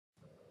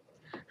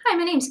Hi,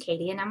 my name's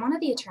Katie, and I'm one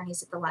of the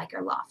attorneys at the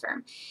Liker Law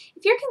Firm.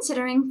 If you're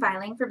considering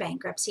filing for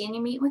bankruptcy and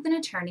you meet with an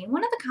attorney,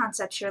 one of the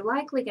concepts you're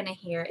likely going to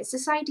hear is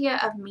this idea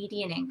of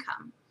median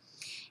income.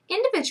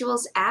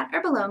 Individuals at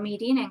or below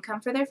median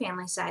income for their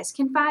family size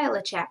can file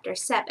a Chapter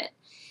 7.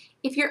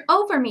 If you're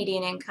over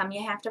median income,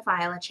 you have to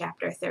file a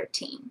Chapter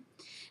 13.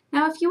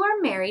 Now, if you are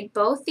married,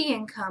 both the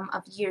income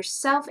of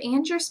yourself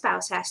and your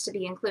spouse has to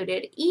be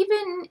included,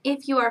 even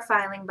if you are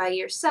filing by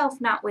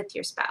yourself, not with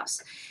your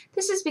spouse.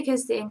 This is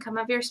because the income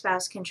of your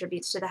spouse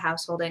contributes to the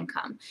household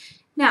income.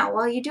 Now,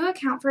 while you do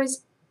account for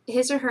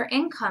his or her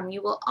income,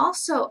 you will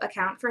also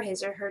account for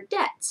his or her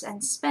debts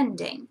and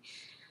spending.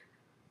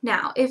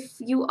 Now, if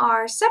you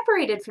are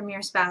separated from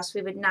your spouse,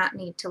 we would not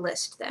need to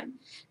list them.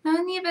 Now,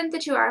 in the event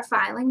that you are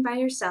filing by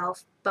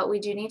yourself, but we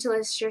do need to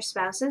list your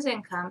spouse's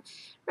income,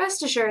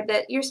 rest assured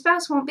that your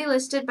spouse won't be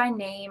listed by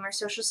name or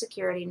social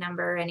security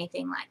number or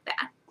anything like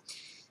that.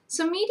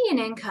 So median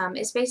income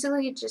is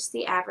basically just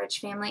the average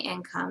family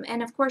income,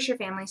 and of course your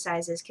family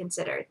size is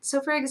considered.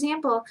 So for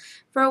example,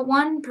 for a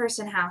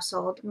one-person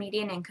household,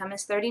 median income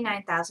is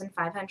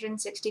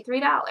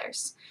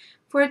 $39,563.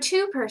 For a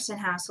two-person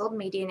household,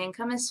 median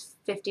income is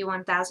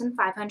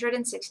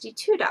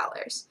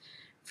 $51,562.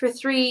 For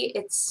three,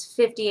 it's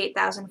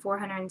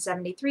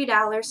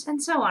 $58,473,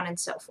 and so on and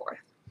so forth.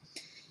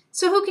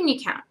 So who can you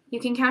count? You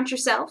can count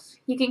yourself,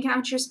 you can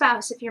count your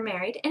spouse if you're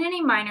married, and any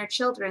minor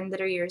children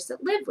that are yours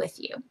that live with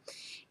you.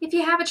 If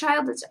you have a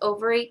child that's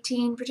over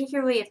 18,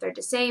 particularly if they're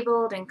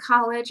disabled, in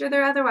college, or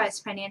they're otherwise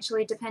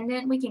financially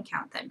dependent, we can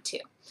count them too.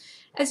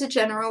 As a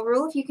general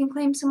rule, if you can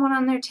claim someone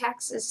on their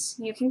taxes,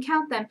 you can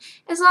count them,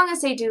 as long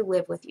as they do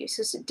live with you.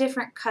 So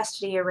different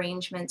custody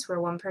arrangements where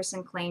one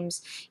person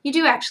claims, you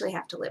do actually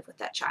have to live with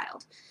that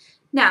child.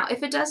 Now,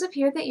 if it does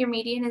appear that your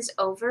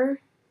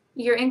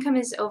income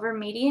is over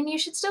median, you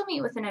should still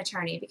meet with an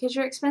attorney because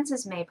your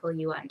expenses may pull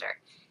you under.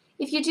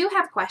 If you do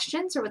have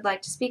questions or would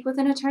like to speak with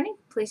an attorney,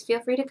 please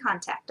feel free to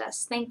contact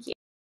us. Thank you.